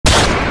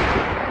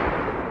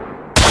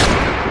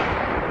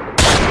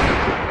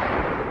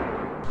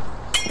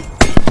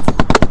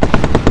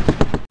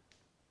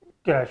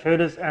G'day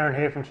shooters, Aaron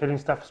here from Shooting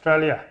Stuff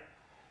Australia,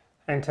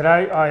 and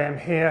today I am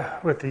here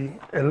with the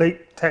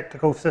Elite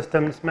Tactical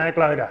Systems mag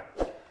loader.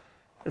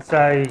 It's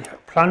a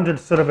plunged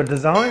sort of a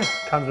design,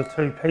 comes with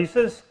two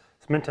pieces.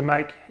 It's meant to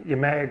make your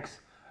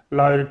mags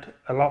load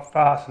a lot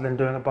faster than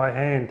doing it by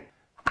hand.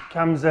 It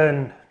comes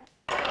in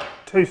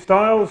two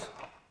styles,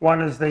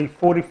 one is the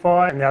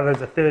 45 and the other is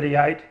the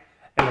 38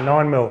 and the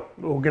 9mm.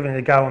 We'll give it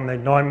a go on the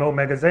 9mm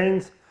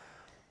magazines.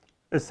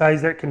 It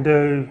says that it can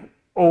do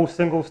all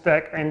single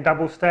stack and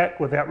double stack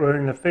without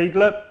ruining the feed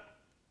lip.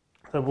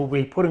 So we'll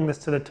be putting this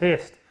to the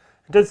test.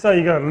 It did say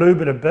you got to lube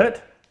it a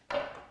bit.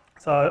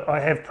 So I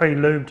have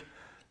pre-lubed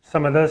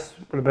some of this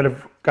with a bit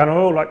of gun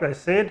oil like they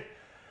said.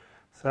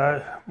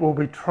 So we'll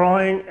be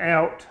trying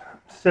out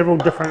several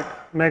different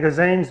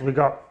magazines. We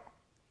got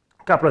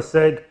a couple of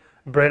SIG,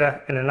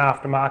 Beretta and an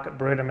aftermarket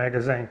Beretta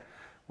magazine.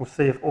 We'll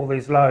see if all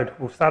these load.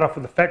 We'll start off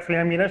with the factory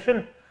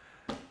ammunition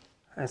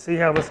and see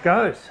how this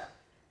goes.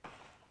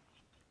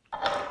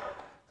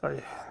 So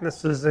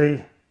this is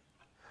the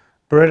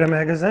Beretta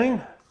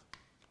magazine.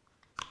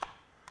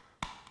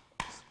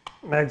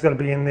 Mag's got to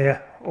be in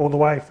there all the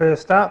way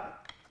first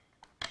up.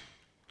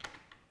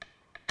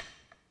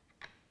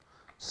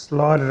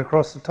 Slide it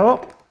across the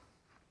top.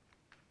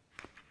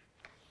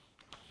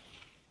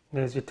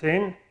 There's your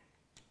 10.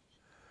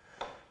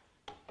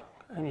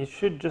 And you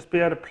should just be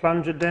able to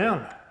plunge it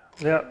down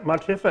without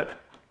much effort,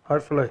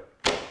 hopefully.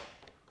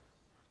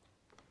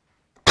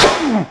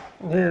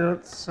 Yeah,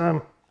 it's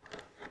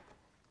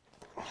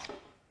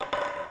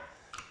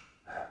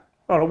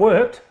well, it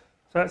worked,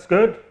 so that's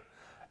good.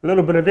 A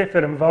little bit of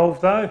effort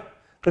involved though.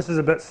 This is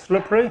a bit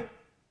slippery,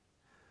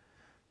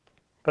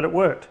 but it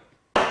worked.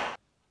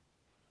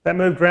 That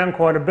moved around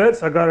quite a bit,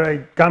 so I've got a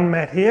gun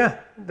mat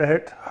here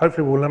that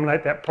hopefully will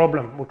eliminate that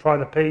problem. We'll try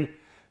the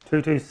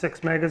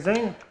P226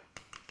 magazine.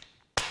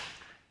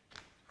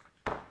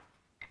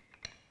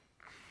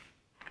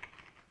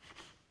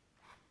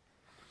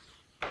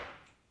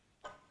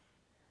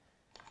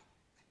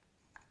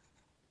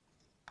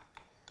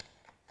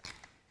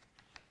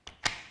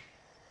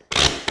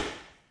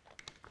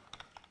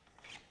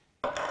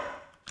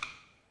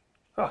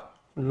 Oh,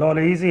 a lot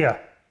easier.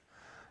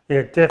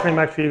 Yeah, definitely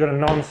make sure you've got a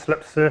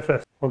non-slip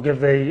surface. We'll give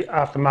the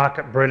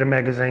aftermarket Beretta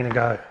magazine a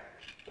go.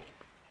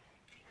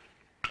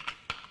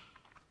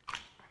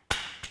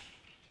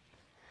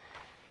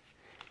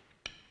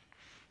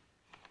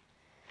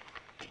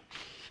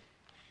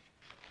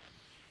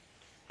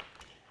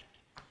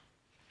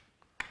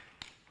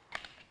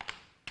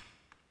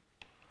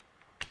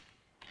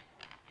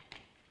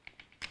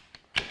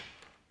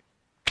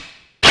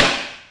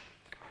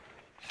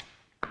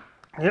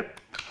 Yep,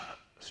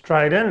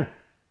 straight in.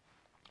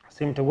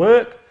 Seemed to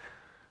work.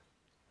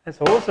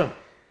 That's awesome.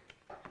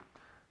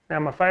 Now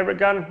my favourite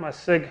gun, my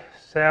SIG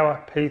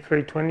Sauer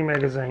P320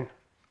 magazine.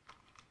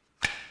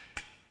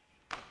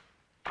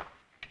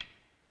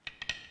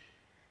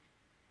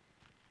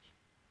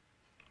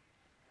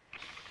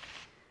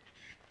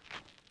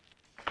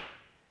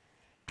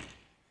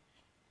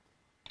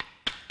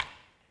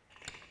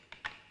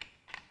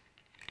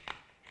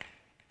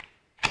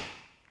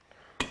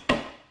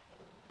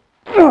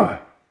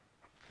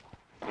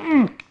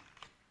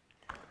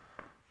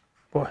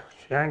 Boy,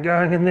 she ain't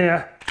going in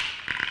there.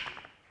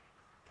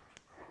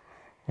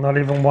 Not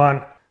even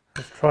one.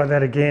 Let's try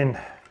that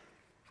again.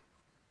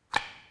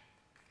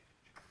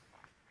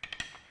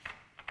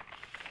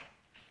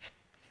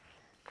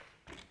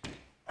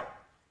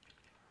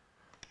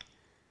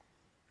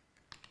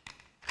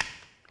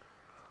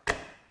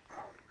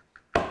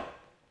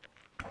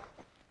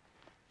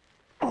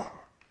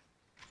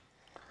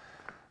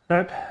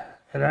 Nope,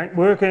 it ain't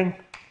working.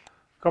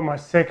 Got my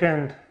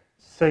second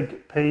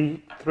SIG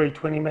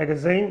P320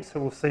 magazine, so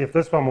we'll see if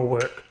this one will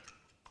work.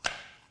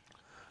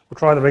 We'll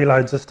try the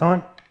reloads this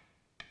time.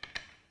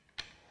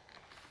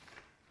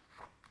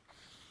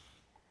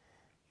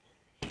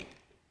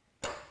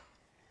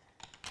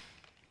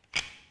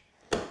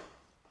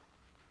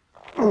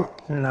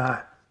 No,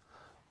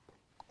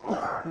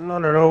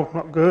 not at all,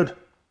 not good.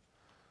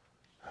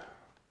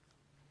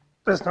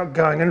 That's not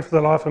going in for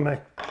the life of me.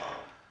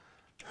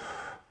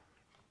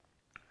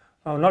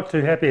 I'm not too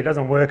happy it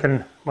doesn't work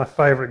in my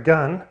favourite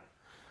gun,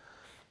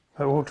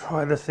 but we'll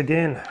try this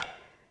again.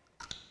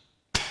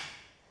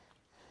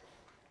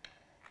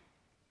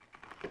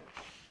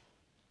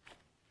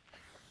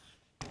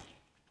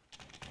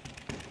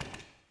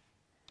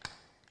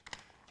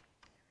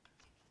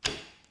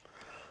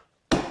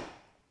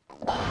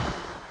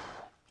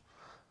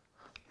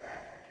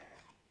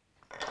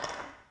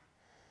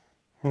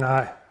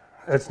 No,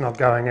 it's not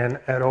going in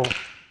at all.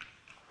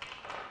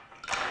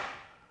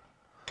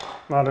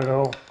 Not at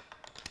all.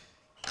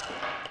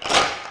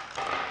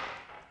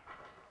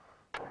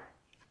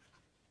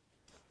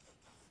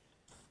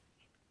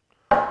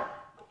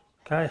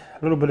 Okay, a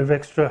little bit of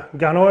extra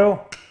gun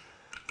oil.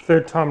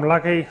 Third time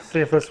lucky, see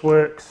if this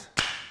works.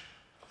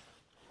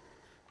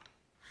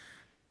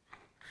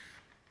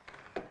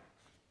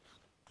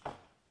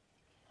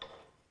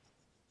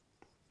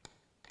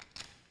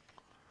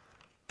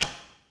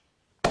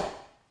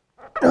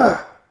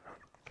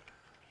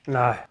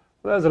 No.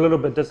 Well, that was a little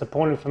bit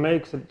disappointing for me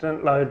because it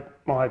didn't load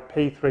my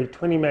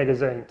P320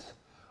 magazines.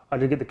 I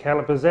did get the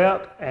calipers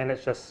out and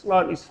it's just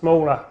slightly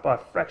smaller by a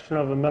fraction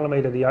of a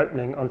millimetre, the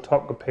opening on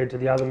top compared to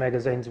the other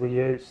magazines we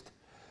used.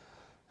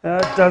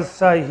 It does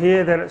say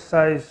here that it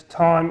saves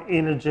time,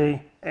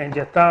 energy and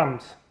your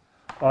thumbs.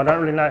 Well, I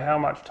don't really know how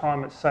much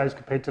time it saves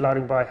compared to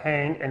loading by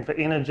hand, and for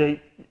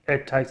energy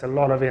it takes a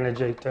lot of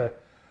energy to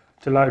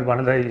load one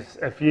of these.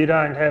 If you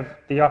don't have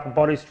the upper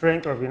body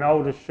strength, or if you're an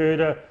older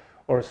shooter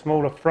or a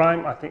smaller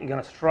frame, I think you're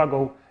going to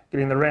struggle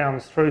getting the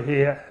rounds through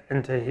here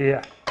into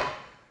here.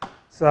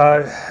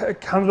 So it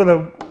comes with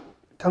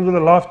a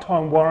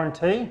lifetime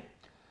warranty.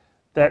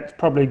 That's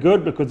probably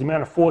good because the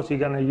amount of force you're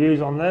going to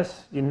use on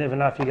this, you never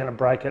know if you're going to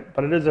break it,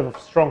 but it is a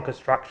strong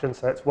construction,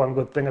 so that's one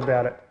good thing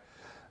about it.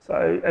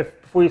 So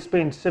if before you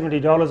spend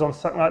 $70 on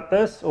something like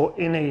this or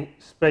any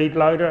speed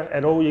loader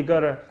at all, you got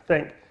to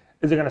think,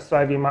 is it going to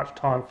save you much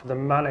time for the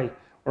money?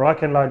 Where I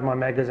can load my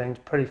magazines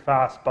pretty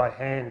fast by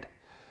hand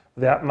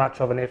without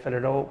much of an effort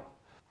at all.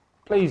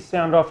 Please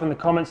sound off in the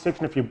comments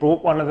section if you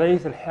bought one of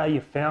these and how you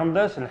found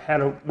this and how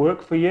to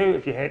work for you.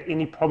 If you had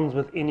any problems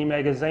with any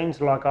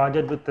magazines like I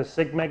did with the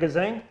SIG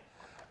magazine,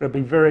 it'll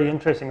be very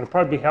interesting. It'll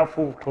probably be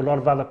helpful to a lot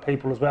of other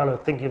people as well who are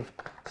thinking of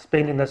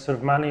spending this sort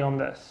of money on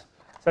this.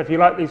 So if you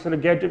like these sort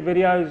of gadget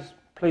videos,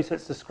 please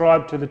hit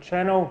subscribe to the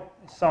channel,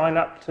 sign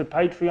up to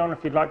Patreon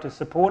if you'd like to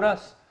support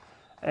us,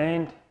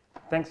 and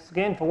thanks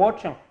again for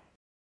watching.